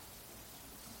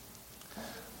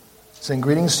Send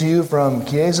greetings to you from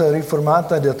Chiesa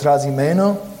Riformata del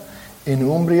Trasimeno in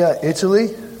Umbria,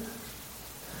 Italy.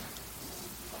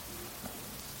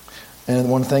 And I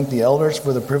want to thank the elders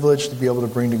for the privilege to be able to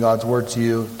bring God's word to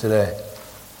you today.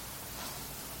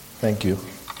 Thank you.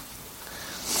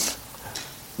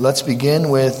 Let's begin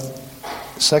with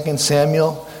 2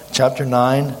 Samuel chapter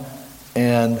 9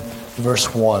 and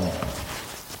verse 1.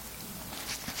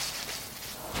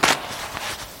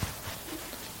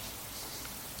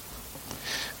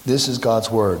 This is God's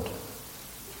word.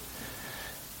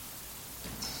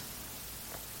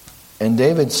 And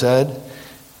David said,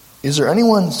 "Is there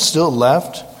anyone still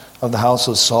left of the house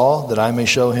of Saul, that I may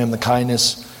show him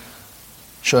kindness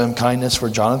for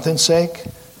Jonathan's sake?"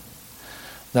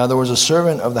 Now there was a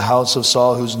servant of the house of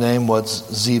Saul whose name was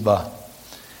Ziba,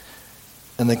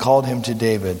 and they called him to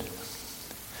David.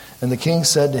 And the king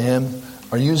said to him,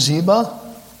 "Are you Ziba?"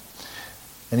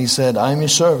 And he said, "I am your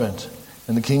servant."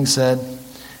 And the king said,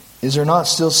 "Is there not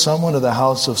still someone of the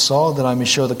house of Saul, that I may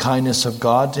show the kindness of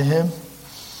God to him?"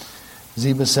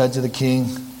 Ziba said to the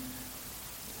king,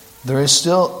 "There is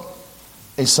still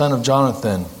a son of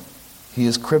Jonathan. He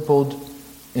is crippled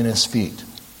in his feet."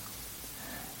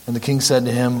 And the king said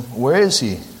to him, "Where is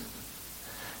he?"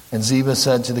 And Ziba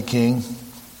said to the king,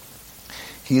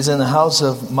 "He is in the house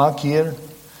of Machir,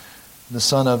 the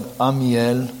son of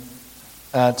Ammiel,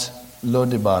 at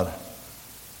Lodebar."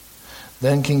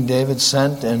 Then King David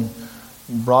sent and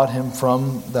brought him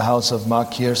from the house of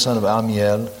Machir, son of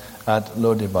Ammiel, at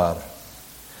Lodebar.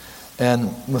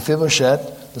 And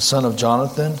Mephibosheth, the son of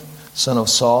Jonathan, son of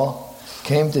Saul,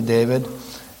 came to David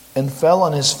and fell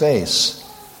on his face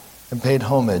and paid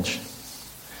homage.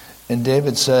 And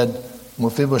David said,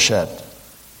 "Mephibosheth."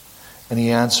 And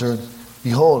he answered,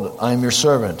 "Behold, I am your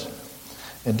servant."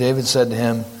 And David said to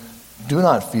him, "Do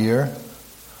not fear,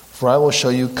 for I will show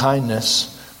you kindness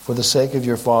for the sake of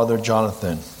your father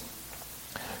Jonathan.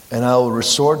 And I will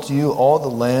restore to you all the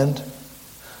land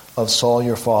of Saul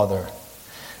your father,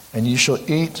 and you shall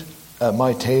eat at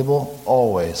my table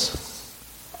always."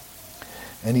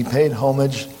 And he paid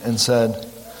homage and said,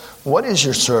 "What is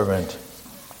your servant?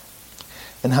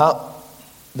 And how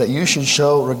that you should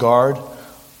show regard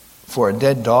for a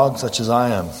dead dog such as I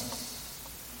am?"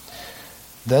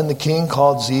 Then the king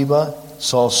called Ziba,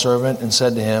 Saul's servant, and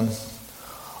said to him,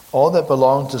 "All that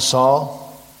belonged to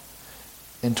Saul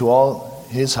and to all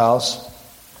his house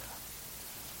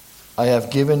I have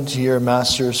given to your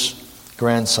master's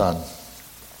grandson.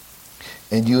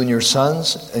 And you and your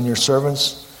sons and your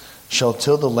servants shall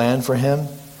till the land for him,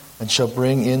 and shall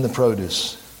bring in the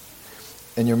produce.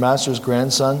 And your master's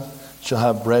grandson shall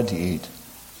have bread to eat.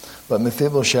 But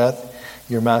Mephibosheth,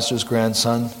 your master's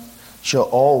grandson, shall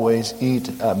always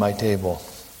eat at my table."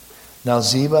 Now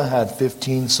Ziba had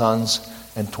 15 sons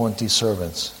and 20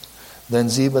 servants. Then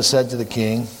Ziba said to the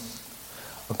king,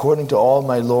 "According to all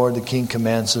my lord the king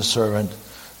commands his servant,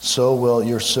 so will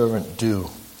your servant do."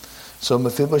 So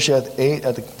Mephibosheth ate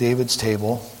at David's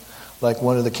table like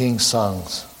one of the king's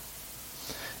sons.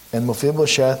 And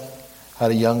Mephibosheth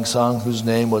had a young son whose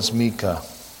name was Micah.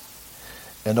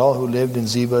 And all who lived in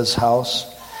Ziba's house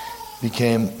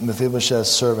became Mephibosheth's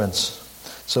servants.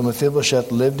 So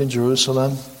Mephibosheth lived in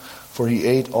Jerusalem, for he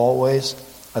ate always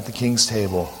at the king's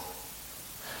table.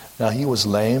 Now he was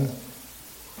lame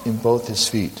in both his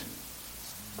feet.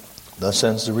 Thus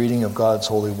ends the reading of God's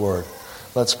holy word.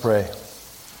 Let's pray.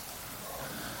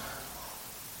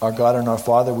 Our God and our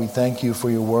Father, we thank you for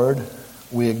your word.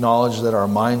 We acknowledge that our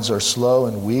minds are slow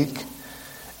and weak,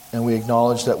 and we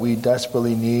acknowledge that we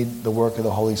desperately need the work of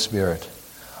the Holy Spirit.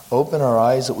 Open our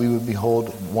eyes that we would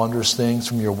behold wondrous things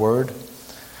from your word.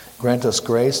 Grant us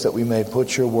grace that we may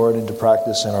put your word into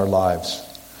practice in our lives.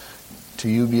 To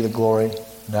you be the glory,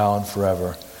 now and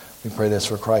forever. We pray this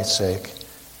for Christ's sake.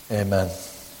 Amen.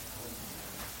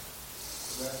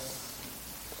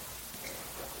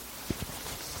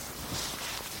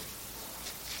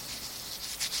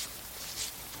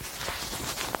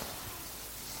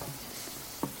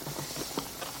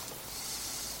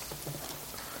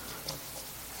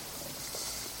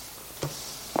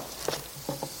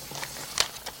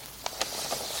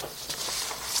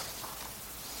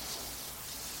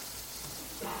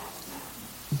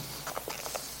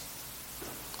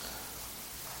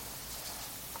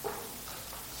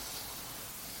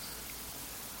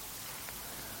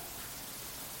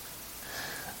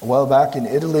 A while back in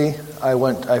Italy,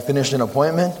 I finished an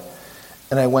appointment,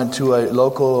 and I went to a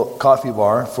local coffee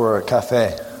bar for a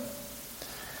cafe.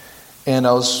 And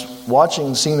I was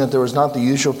seeing that there was not the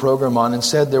usual program on.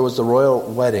 Instead, there was the royal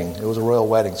wedding. It was a royal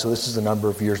wedding, so this is a number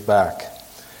of years back.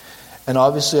 And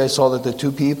obviously, I saw that the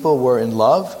two people were in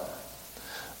love,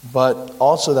 but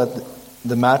also that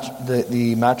the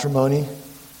matrimony,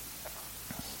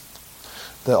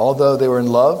 that although they were in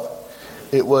love,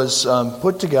 it was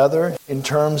put together in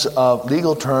terms of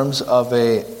legal terms of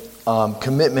a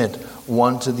commitment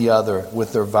one to the other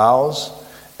with their vows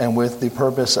and with the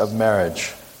purpose of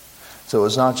marriage. So it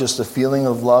was not just a feeling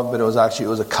of love, but it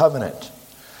was a covenant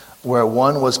where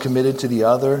one was committed to the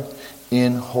other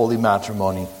in holy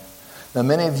matrimony. Now,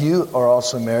 many of you are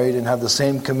also married and have the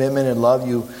same commitment and love.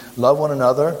 You love one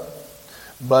another,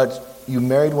 but you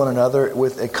married one another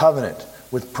with a covenant,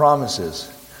 with promises,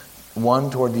 one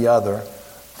toward the other,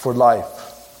 for life.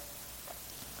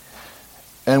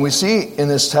 And we see in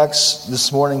this text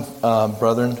this morning,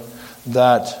 brethren,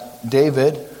 that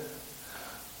David,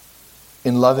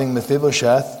 in loving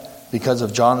Mephibosheth because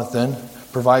of Jonathan,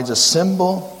 provides a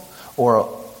symbol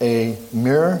or a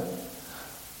mirror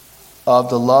of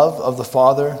the love of the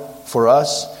Father for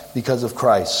us because of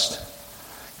Christ.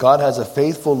 God has a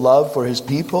faithful love for His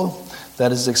people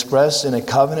that is expressed in a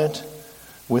covenant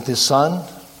with His Son,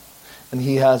 and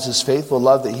He has His faithful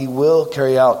love that He will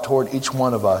carry out toward each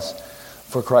one of us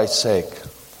for Christ's sake.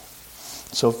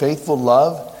 So faithful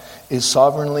love is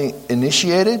sovereignly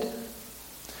initiated,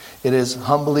 it is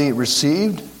humbly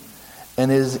received,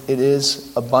 and it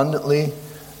is abundantly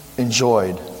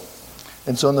enjoyed.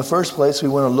 And so in the first place, we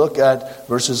want to look at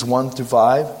verses 1 through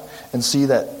 5 and see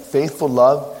that faithful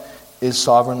love is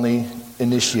sovereignly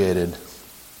initiated.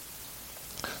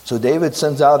 So David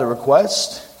sends out a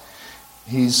request.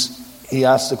 He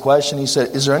asks the question, he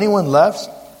said, "Is there anyone left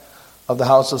of the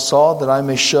house of Saul that I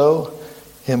may show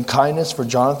him kindness for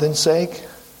Jonathan's sake?"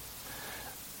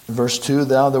 In verse 2,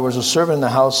 "Now there was a servant in the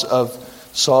house of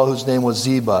Saul whose name was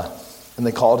Ziba, and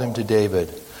they called him to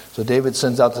David." So David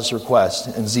sends out this request,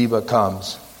 and Ziba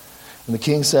comes. And the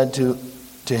king said to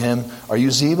him, "Are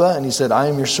you Ziba?" And he said, "I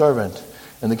am your servant."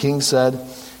 And the king said,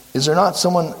 "Is there not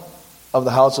someone of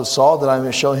the house of Saul that I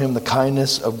may show him the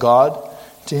kindness of God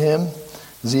to him?"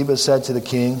 Ziba said to the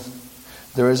king,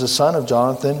 "There is a son of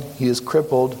Jonathan. He is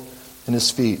crippled in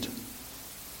his feet."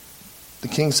 The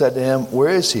king said to him, "Where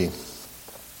is he?"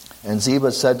 And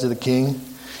Ziba said to the king,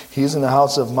 "He is in the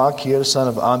house of Machir, son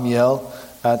of Ammiel,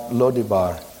 at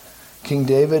Lodebar." King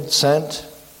David sent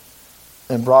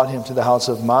and brought him to the house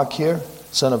of Machir,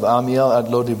 son of Ammiel, at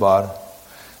Lodebar.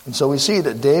 And so we see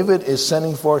that David is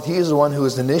sending forth, he is the one who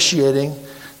is initiating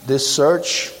this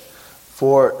search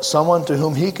for someone to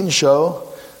whom he can show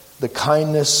the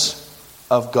kindness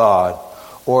of God,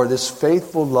 or this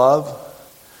faithful love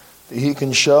that he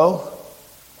can show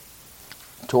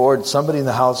toward somebody in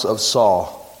the house of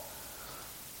Saul.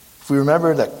 If we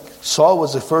remember that Saul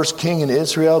was the first king in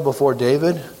Israel before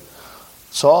David,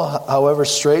 Saul, however,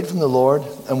 strayed from the Lord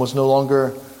and was no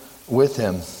longer with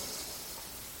him.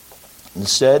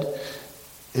 Instead,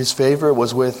 God's favor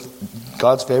was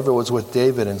with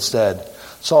David instead.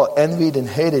 Saul envied and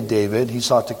hated David. He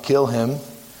sought to kill him.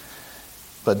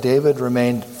 But David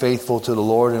remained faithful to the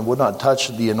Lord and would not touch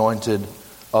the anointed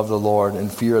of the Lord in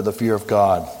the fear of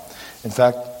God. In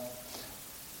fact,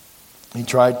 he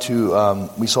tried to,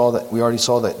 we already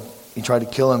saw that he tried to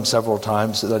kill him several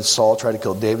times, that Saul tried to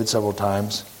kill David several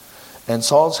times. And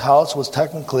Saul's house was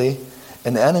technically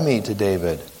an enemy to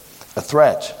David, a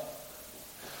threat.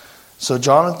 So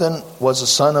Jonathan was the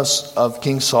son of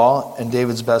King Saul and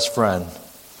David's best friend.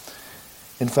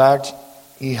 In fact,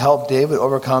 he helped David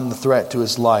overcome the threat to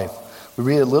his life. We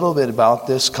read a little bit about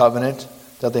this covenant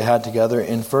that they had together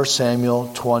in 1 Samuel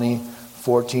 20,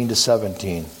 14 to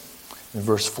 17. In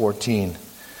verse 14,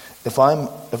 If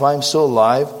I'm still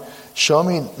alive, show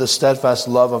me the steadfast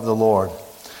love of the Lord,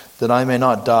 that I may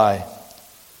not die.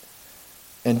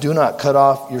 And do not cut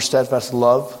off your steadfast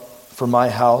love from my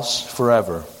house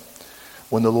forever,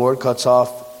 when the Lord cuts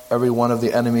off every one of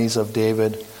the enemies of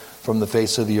David from the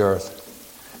face of the earth.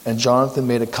 And Jonathan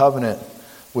made a covenant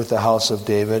with the house of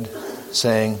David,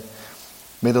 saying,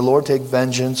 "May the Lord take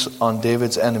vengeance on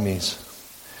David's enemies."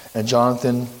 And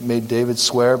Jonathan made David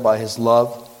swear by his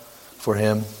love for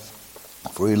him,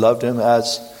 for he loved him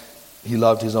as he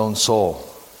loved his own soul.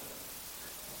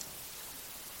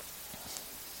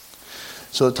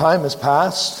 So the time has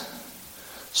passed.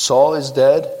 Saul is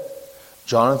dead.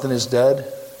 Jonathan is dead.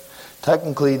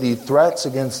 Technically, the threats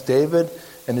against David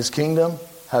and his kingdom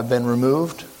have been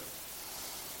removed.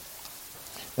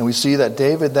 And we see that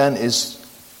David then is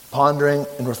pondering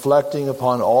and reflecting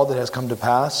upon all that has come to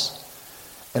pass.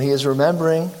 And he is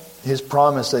remembering his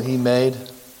promise that he made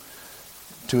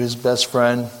to his best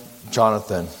friend,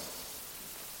 Jonathan.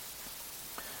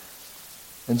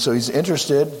 And so he's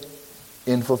interested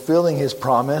in fulfilling his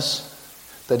promise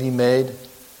that he made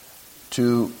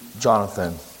to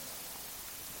Jonathan.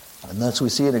 And thus we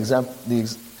see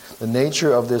the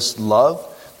nature of this love,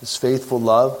 this faithful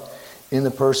love, in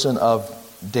the person of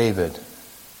David.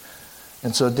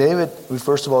 And so David, we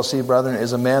first of all see, brethren,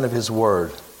 is a man of his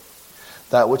word.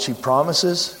 That which he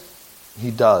promises,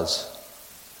 he does.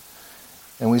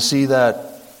 And we see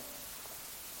that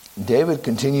David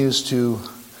continues to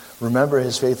remember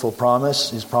his faithful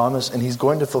promise, and he's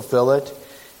going to fulfill it.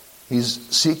 He's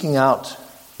seeking out,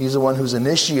 he's the one who's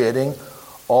initiating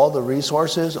all the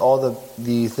resources, all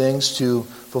the things to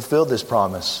fulfill this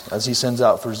promise as he sends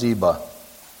out for Ziba.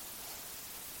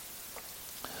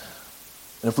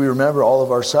 And if we remember all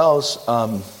of ourselves,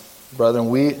 brethren,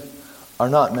 we are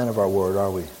not men of our word,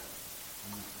 are we?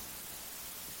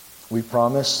 We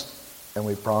promise, and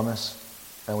we promise,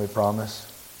 and we promise,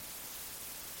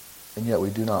 and yet we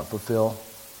do not fulfill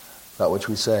that which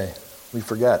we say. We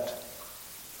forget.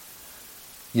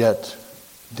 Yet,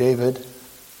 David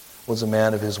was a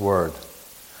man of his word.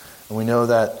 And we know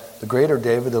that the greater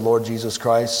David, the Lord Jesus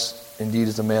Christ, indeed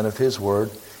is a man of his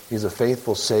word. He is a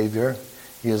faithful Savior.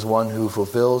 He is one who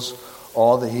fulfills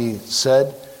all that he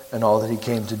said and all that he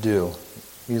came to do.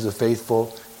 He is a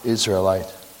faithful Israelite.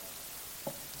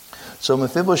 So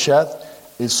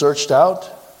Mephibosheth is searched out,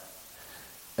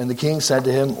 and the king said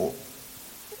to him,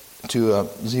 to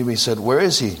Ziba, he said, "Where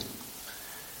is he?"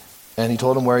 And he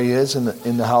told him where he is,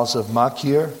 in the house of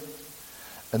Machir.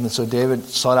 And then so David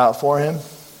sought out for him.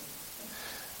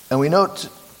 And we note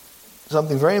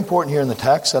something very important here in the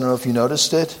text. I don't know if you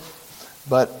noticed it,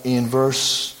 but in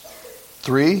verse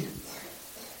 3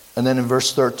 and then in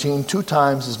verse 13, 2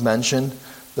 times is mentioned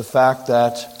the fact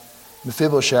that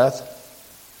Mephibosheth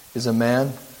is a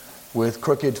man with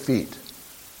crooked feet.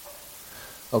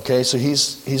 Okay, so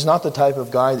he's not the type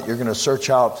of guy that you're going to search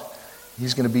out.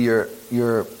 He's going to be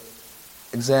your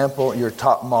example, your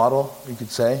top model, you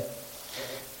could say.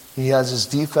 He has his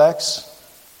defects.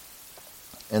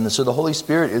 And so the Holy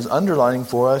Spirit is underlining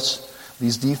for us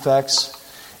these defects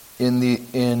in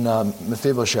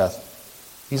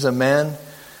Mephibosheth. He's a man,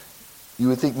 you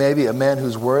would think maybe a man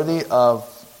who's worthy of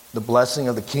the blessing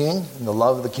of the king and the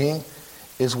love of the king,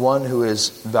 is one who is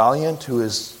valiant, who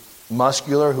is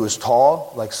muscular, who is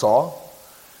tall, like Saul.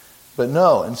 But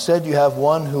no, instead you have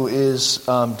one who is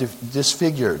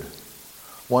disfigured,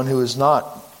 one who is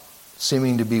not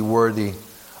seeming to be worthy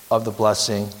of the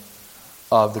blessing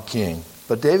of the king.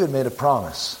 But David made a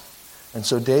promise. And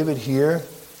so David here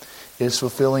is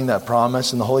fulfilling that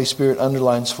promise, and the Holy Spirit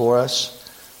underlines for us,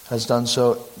 has done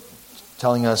so,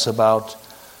 telling us about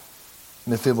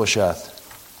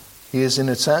Mephibosheth. He is, in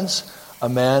a sense, a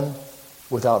man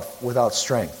without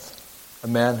strength, a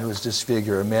man who is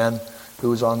disfigured, a man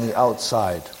who is on the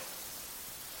outside.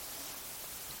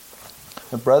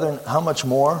 And brethren, how much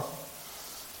more,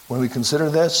 when we consider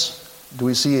this, do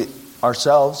we see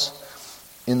ourselves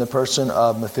in the person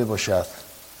of Mephibosheth?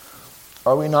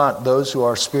 Are we not those who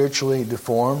are spiritually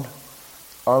deformed?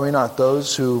 Are we not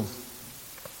those who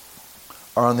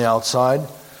are on the outside?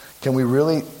 Can we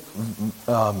really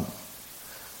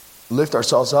lift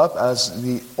ourselves up as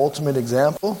the ultimate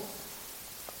example?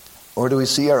 Or do we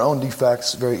see our own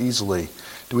defects very easily?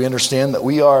 Do we understand that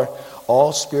we are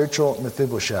all spiritual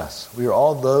Mephibosheths? We are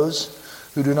all those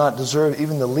who do not deserve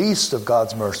even the least of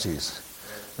God's mercies.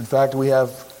 In fact, we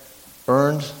have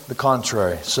earned the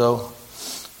contrary. So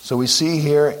we see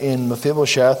here in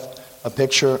Mephibosheth a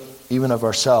picture even of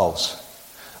ourselves.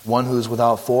 One who is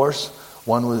without force,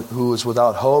 one who is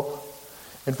without hope.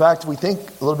 In fact, we think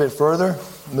a little bit further,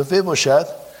 Mephibosheth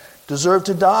deserved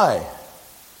to die.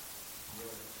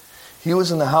 He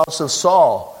was in the house of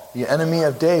Saul, the enemy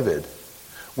of David.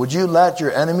 Would you let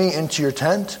your enemy into your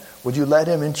tent? Would you let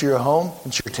him into your home,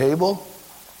 into your table?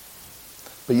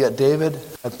 But yet David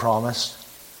had promised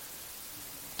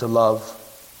to love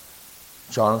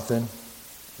Jonathan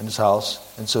and his house.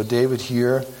 And so David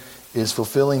here is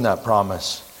fulfilling that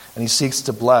promise. And he seeks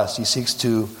to bless. He seeks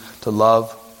to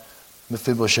love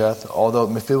Mephibosheth, although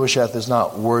Mephibosheth is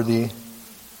not worthy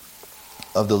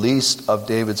of the least of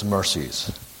David's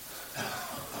mercies.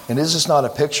 And is this not a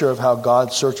picture of how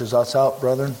God searches us out,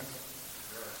 brethren?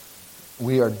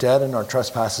 We are dead in our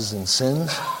trespasses and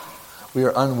sins. We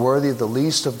are unworthy of the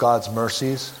least of God's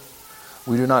mercies.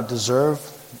 We do not deserve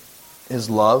His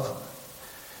love.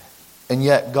 And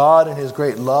yet God, in His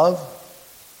great love,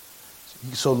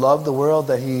 He so loved the world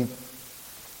that He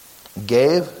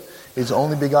gave His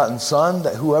only begotten Son,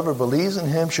 that whoever believes in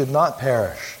Him should not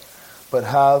perish, but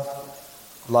have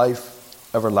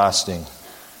life everlasting.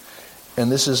 And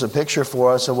this is a picture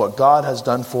for us of what God has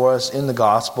done for us in the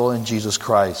gospel in Jesus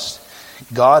Christ.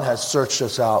 God has searched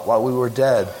us out while we were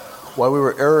dead, while we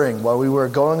were erring, while we were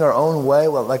going our own way,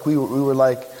 like we were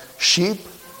like sheep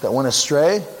that went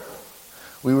astray.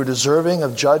 We were deserving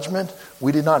of judgment.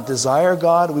 We did not desire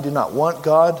God. We did not want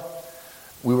God.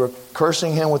 We were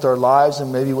cursing Him with our lives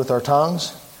and maybe with our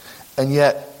tongues. And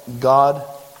yet God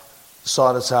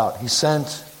sought us out. He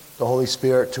sent the Holy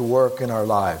Spirit to work in our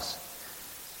lives.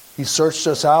 He searched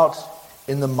us out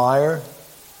in the mire,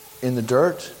 in the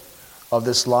dirt of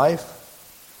this life,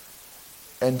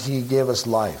 and He gave us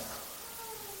life.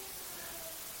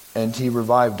 And He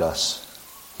revived us.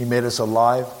 He made us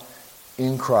alive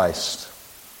in Christ.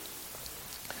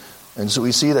 And so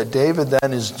we see that David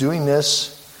then is doing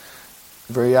this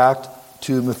very act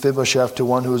to Mephibosheth, to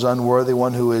one who is unworthy,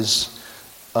 one who is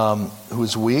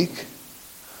weak,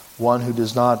 one who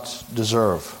does not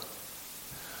deserve.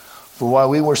 For while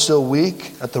we were still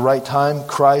weak, at the right time,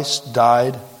 Christ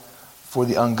died for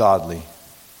the ungodly.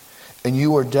 And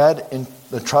you were dead in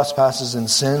the trespasses and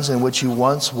sins in which you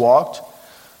once walked,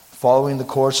 following the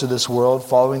course of this world,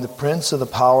 following the prince of the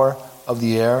power of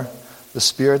the air, the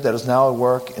spirit that is now at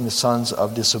work in the sons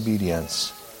of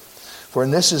disobedience. For in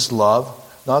this is love,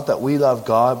 not that we love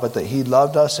God, but that He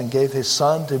loved us and gave His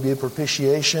Son to be a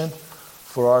propitiation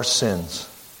for our sins.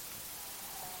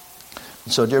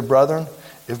 And so, dear brethren,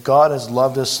 if God has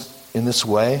loved us in this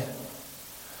way,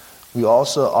 we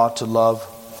also ought to love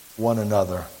one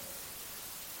another.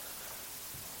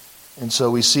 And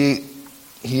so we see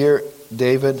here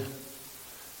David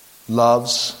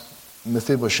loves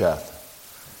Mephibosheth.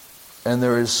 And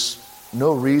there is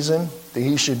no reason that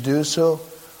he should do so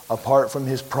apart from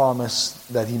his promise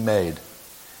that he made.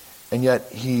 And yet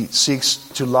he seeks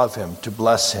to love him, to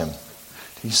bless him.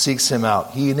 He seeks him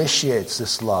out. He initiates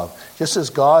this love. Just as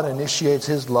God initiates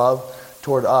His love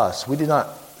toward us. We did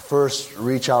not first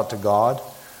reach out to God.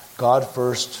 God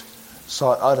first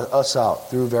sought us out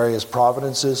through various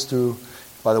providences,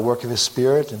 by the work of His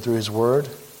Spirit and through His Word.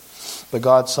 But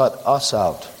God sought us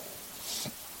out.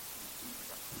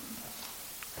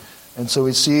 And so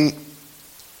we see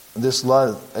this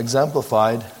love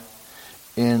exemplified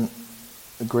in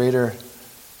the greater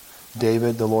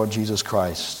David, the Lord Jesus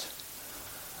Christ.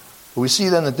 We see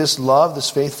then that this love, this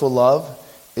faithful love,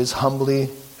 is humbly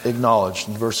acknowledged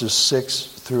in verses 6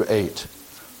 through 8.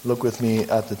 Look with me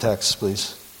at the text,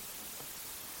 please.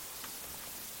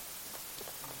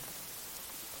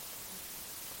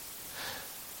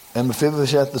 And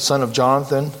Mephibosheth, the son of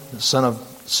Jonathan, the son of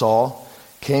Saul,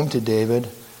 came to David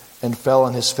and fell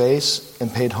on his face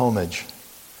and paid homage.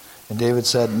 And David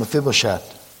said,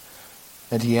 Mephibosheth.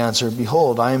 And he answered,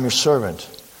 Behold, I am your servant.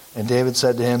 And David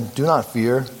said to him, Do not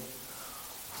fear,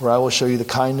 for I will show you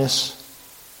kindness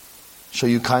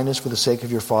for the sake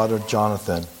of your father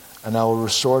Jonathan, and I will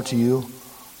restore to you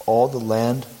all the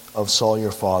land of Saul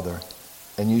your father,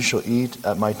 and you shall eat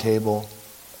at my table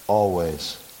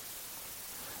always.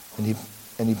 And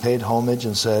he paid homage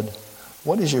and said,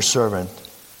 What is your servant,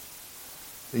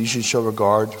 that you should show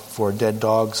regard for a dead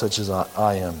dog such as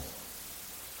I am?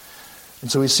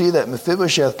 And so we see that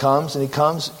Mephibosheth comes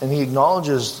and he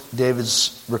acknowledges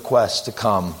David's request to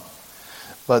come.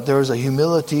 But there is a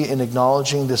humility in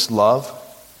acknowledging this love.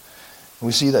 And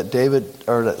we see that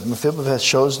that Mephibosheth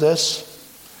shows this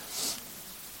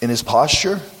in his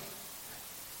posture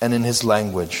and in his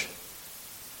language.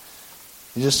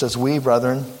 Just as we,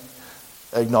 brethren,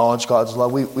 acknowledge God's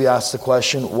love, we ask the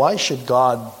question, why should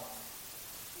God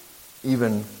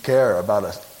even care about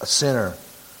a sinner,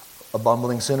 a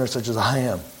bumbling sinner such as I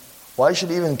am? Why should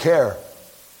He even care?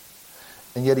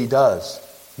 And yet He does.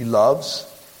 He loves.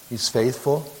 He's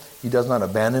faithful. He does not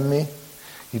abandon me.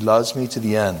 He loves me to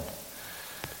the end.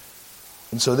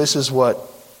 And so this is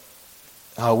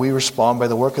how we respond by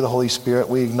the work of the Holy Spirit.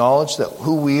 We acknowledge that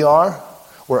who we are,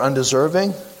 we're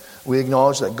undeserving. We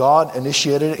acknowledge that God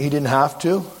initiated it. He didn't have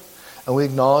to. And we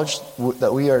acknowledge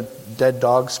that we are dead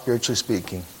dogs, spiritually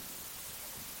speaking.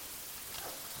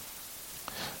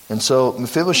 And so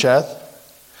Mephibosheth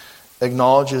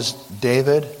acknowledges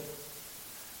David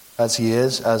as he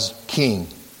is, as king.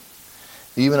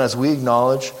 Even as we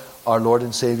acknowledge our Lord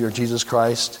and Savior Jesus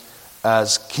Christ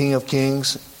as King of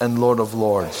Kings and Lord of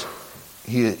Lords.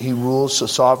 He rules so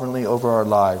sovereignly over our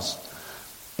lives.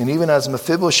 And even as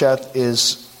Mephibosheth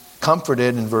is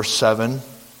comforted in verse 7,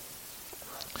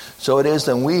 so it is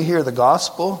that when we hear the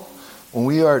gospel, when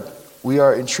we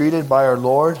are entreated by our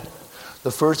Lord,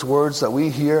 the first words that we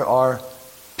hear are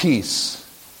peace.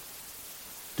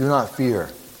 Do not fear,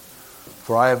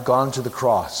 for I have gone to the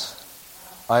cross.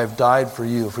 I have died for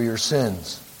you, for your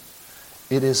sins.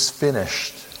 It is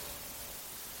finished.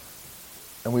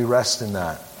 And we rest in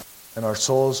that. And our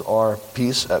souls are at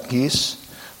peace,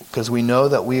 because we know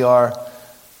that we are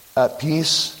at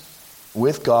peace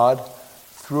with God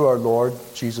through our Lord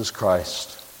Jesus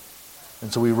Christ.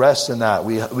 And so we rest in that.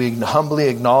 We humbly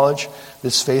acknowledge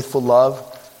this faithful love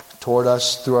toward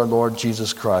us through our Lord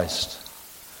Jesus Christ.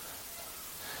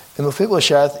 And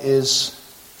Mephibosheth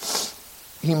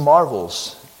he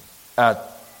marvels at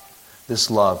this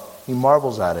love. He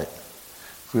marvels at it.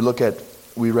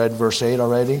 If we read verse 8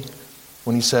 already,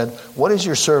 when he said, "What is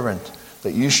your servant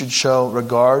that you should show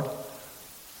regard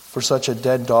for such a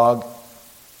dead dog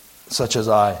such as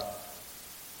I?"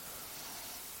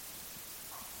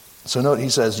 So note, he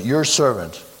says, "Your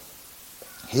servant."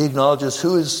 He acknowledges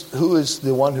who is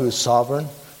the one who is sovereign,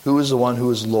 who is the one who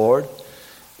is Lord.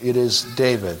 It is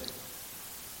David.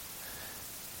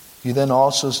 He then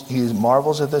he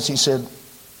marvels at this. He said,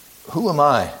 "Who am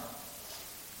I?"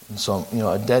 And so,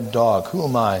 a dead dog. Who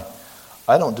am I?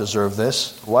 I don't deserve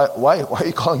this. Why are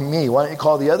you calling me? Why don't you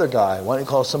call the other guy? Why don't you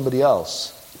call somebody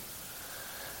else?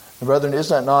 And brethren, is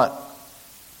that not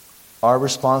our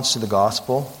response to the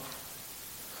gospel?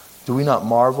 Do we not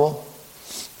marvel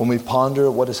when we ponder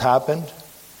what has happened?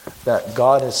 That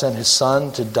God has sent his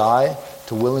Son to die,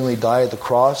 to willingly die at the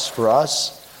cross for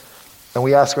us. And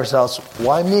we ask ourselves,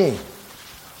 why me?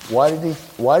 Why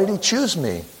did he choose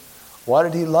me? Why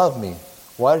did he love me?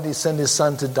 Why did he send his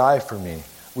Son to die for me?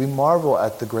 We marvel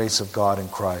at the grace of God in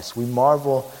Christ. We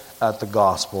marvel at the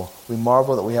gospel. We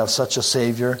marvel that we have such a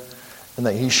Savior and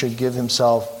that he should give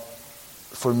himself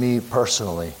for me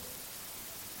personally.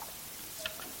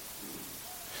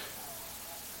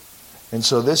 And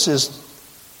so this is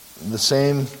the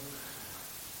same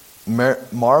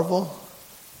marvel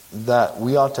that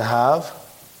we ought to have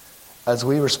as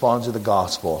we respond to the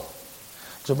gospel.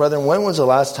 So brethren, when was the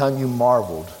last time you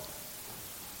marveled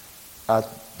at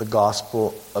the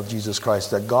gospel of Jesus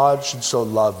Christ, that God should so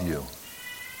love you?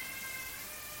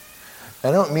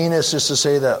 I don't mean it's just to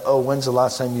say that, when's the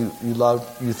last time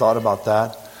you thought about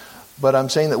that? But I'm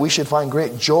saying that we should find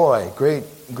great joy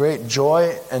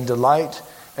and delight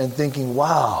and thinking,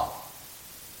 wow,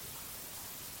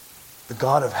 the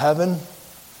God of heaven,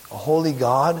 a holy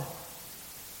God,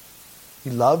 he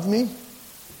loved me?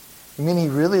 You mean he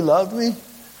really loved me?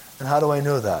 And how do I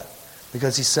know that?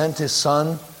 Because he sent his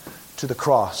Son to the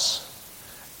cross.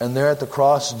 And there at the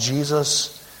cross,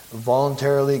 Jesus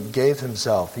voluntarily gave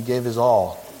himself. He gave his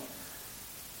all.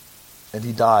 And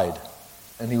he died.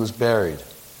 And he was buried.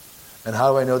 And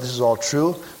how do I know this is all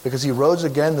true? Because he rose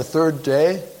again the third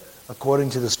day according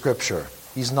to the Scripture.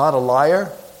 He's not a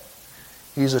liar.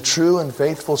 He's a true and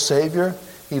faithful Savior.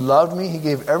 He loved me. He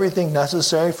gave everything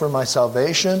necessary for my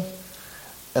salvation.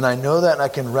 And I know that and I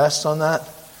can rest on that.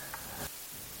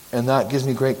 And that gives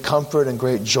me great comfort and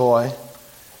great joy.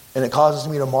 And it causes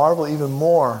me to marvel even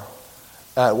more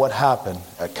at what happened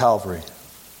at Calvary.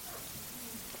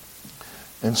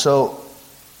 And so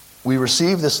we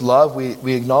receive this love.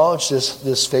 We acknowledge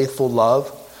this faithful love.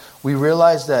 We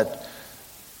realize that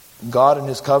God in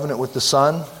his covenant with the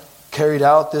Son carried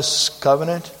out this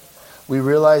covenant. We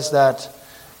realize that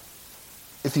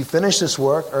if he finished this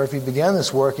work, or if he began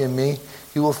this work in me,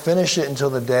 he will finish it until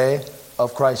the day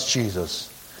of Christ Jesus.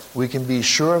 We can be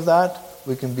sure of that.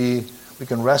 We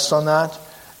can rest on that.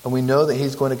 And we know that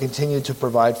he's going to continue to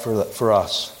provide for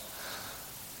us.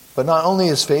 But not only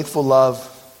is faithful love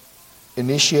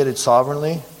initiated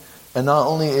sovereignly, and not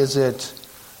only is it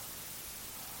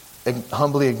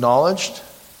humbly acknowledged,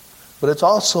 but it's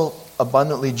also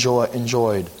abundantly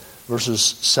enjoyed. Verses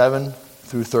 7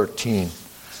 through 13.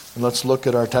 And let's look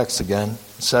at our text again,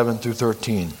 7 through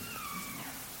 13.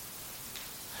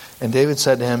 And David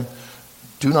said to him,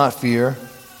 "Do not fear,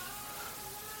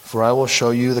 for I will show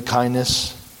you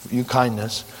kindness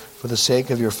for the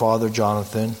sake of your father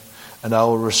Jonathan, and I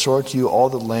will restore to you all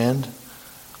the land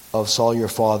of Saul your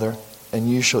father, and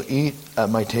you shall eat at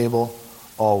my table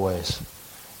always."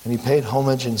 And he paid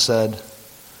homage and said,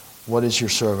 "What is your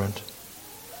servant,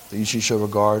 that you should show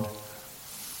regard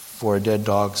for a dead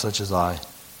dog such as I?"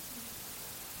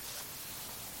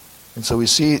 And so we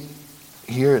see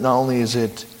here, not only is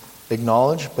it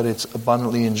acknowledged, but it's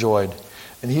abundantly enjoyed.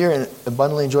 And here in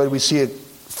abundantly enjoyed, we see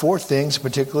 4 things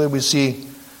particularly. We see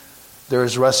there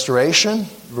is restoration,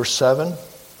 verse 7.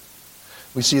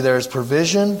 We see there is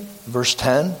provision, verse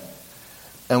 10.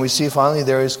 And we see finally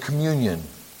there is communion.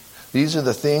 These are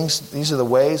the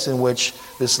ways in which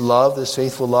this love, this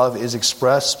faithful love, is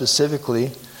expressed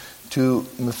specifically to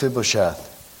Mephibosheth.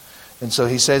 And so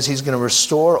he says he's going to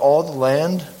restore all the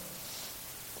land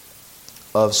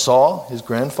of Saul, his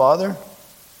grandfather.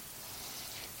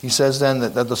 He says then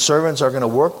that the servants are going to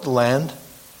work the land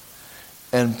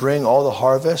and bring all the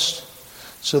harvest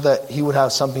so that he would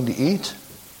have something to eat.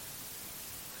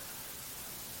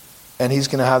 And he's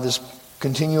going to have this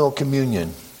continual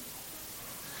communion.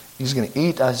 He's going to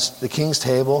eat at the king's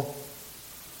table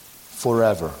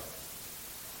forever.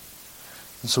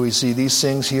 And so we see these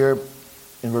things here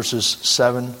in verses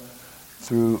 7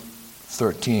 through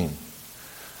 13.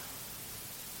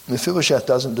 Mephibosheth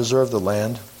doesn't deserve the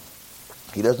land.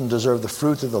 He doesn't deserve the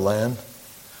fruit of the land.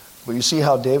 But you see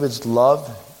how David's love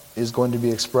is going to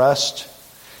be expressed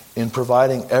in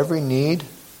providing every need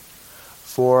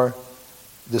for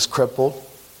this crippled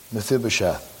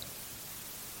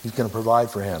Mephibosheth. He's going to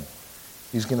provide for him.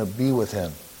 He's going to be with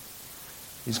him.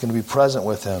 He's going to be present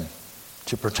with him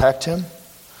to protect him,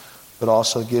 but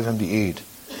also give him to eat.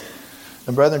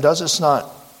 And brethren, does this not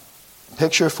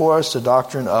picture for us the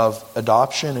doctrine of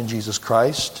adoption in Jesus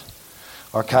Christ?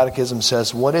 Our catechism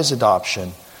says, what is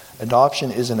adoption?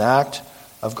 Adoption is an act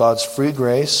of God's free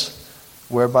grace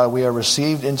whereby we are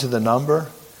received into the number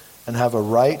and have a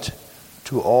right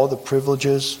to all the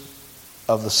privileges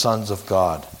of the sons of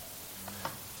God.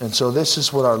 And so this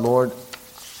is what our Lord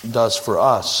does for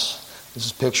us. This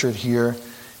is pictured here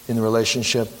in the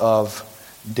relationship of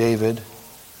David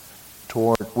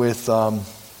with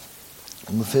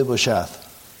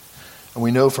Mephibosheth. And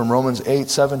we know from Romans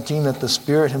 8:17 that the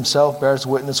Spirit himself bears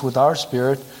witness with our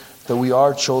spirit that we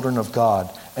are children of God.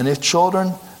 And if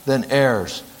children, then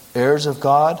heirs, heirs of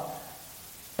God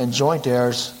and joint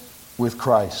heirs with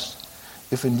Christ,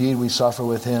 if indeed we suffer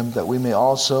with him, that we may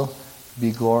also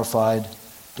be glorified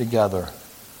together.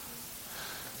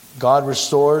 God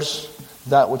restores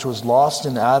that which was lost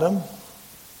in Adam,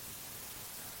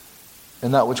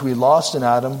 and that which we lost in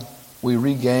Adam, we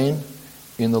regain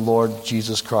in the Lord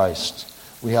Jesus Christ.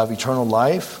 We have eternal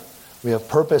life. We have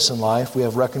purpose in life. We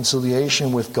have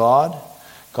reconciliation with God.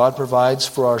 God provides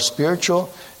for our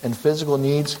spiritual and physical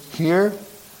needs here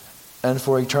and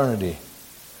for eternity.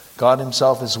 God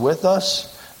himself is with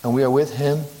us, and we are with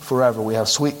him forever. We have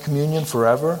sweet communion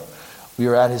forever. We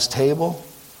are at his table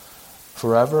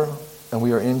forever, and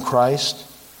we are in Christ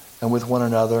and with one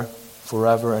another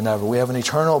forever and ever. We have an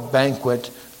eternal banquet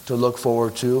to look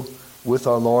forward to with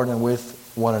our Lord and with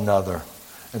one another.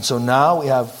 And so now we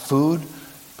have food,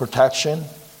 protection,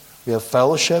 we have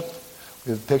fellowship.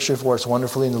 We have pictured for us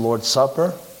wonderfully in the Lord's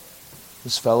Supper,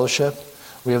 this fellowship.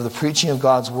 We have the preaching of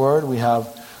God's Word. We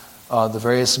have the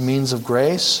various means of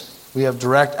grace. We have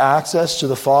direct access to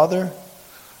the Father.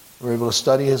 We're able to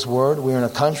study his Word. We're in a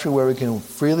country where we can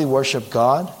freely worship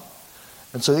God.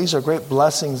 And so these are great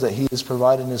blessings that he has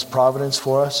provided in his providence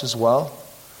for us as well.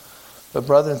 But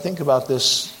brethren, think about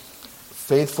this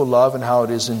faithful love and how it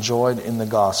is enjoyed in the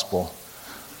gospel.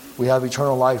 We have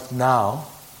eternal life now,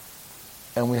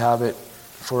 and we have it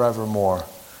forevermore.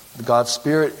 God's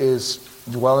Spirit is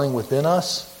dwelling within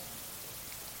us.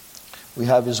 We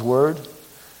have his Word.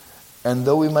 And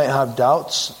though we might have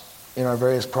doubts in our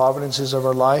various providences of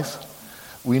our life,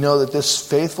 we know that this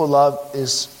faithful love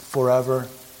is forever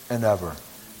and ever.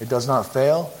 It does not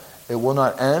fail. It will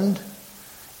not end.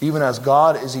 Even as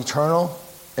God is eternal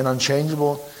and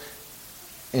unchangeable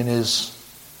in his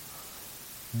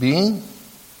being,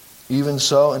 even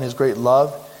so in his great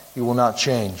love, he will not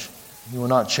change. He will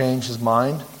not change his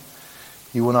mind.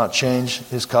 He will not change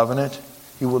his covenant.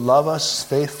 He will love us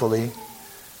faithfully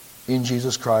in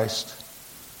Jesus Christ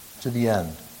to the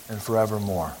end and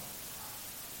forevermore.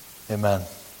 Amen.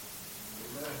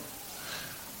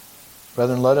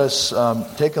 Brethren, let us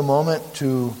take a moment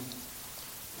to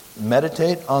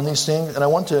meditate on these things. And I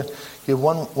want to give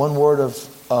one word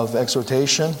of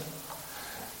exhortation.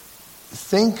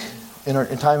 Think,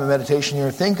 in time of meditation here,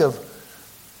 think of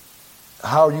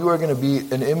how you are going to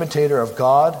be an imitator of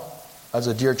God as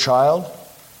a dear child,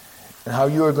 and how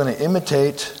you are going to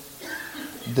imitate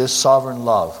this sovereign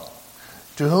love.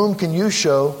 To whom can you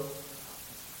show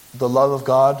the love of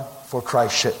God for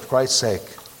Christ's sake?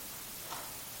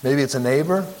 Maybe it's a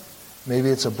neighbor, maybe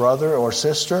it's a brother or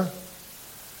sister.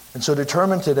 And so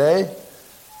determine today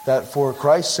that for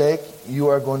Christ's sake, you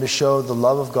are going to show the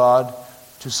love of God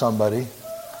to somebody,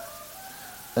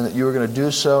 and that you are going to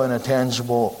do so in a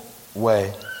tangible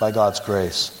way by God's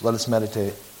grace. Let us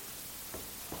meditate.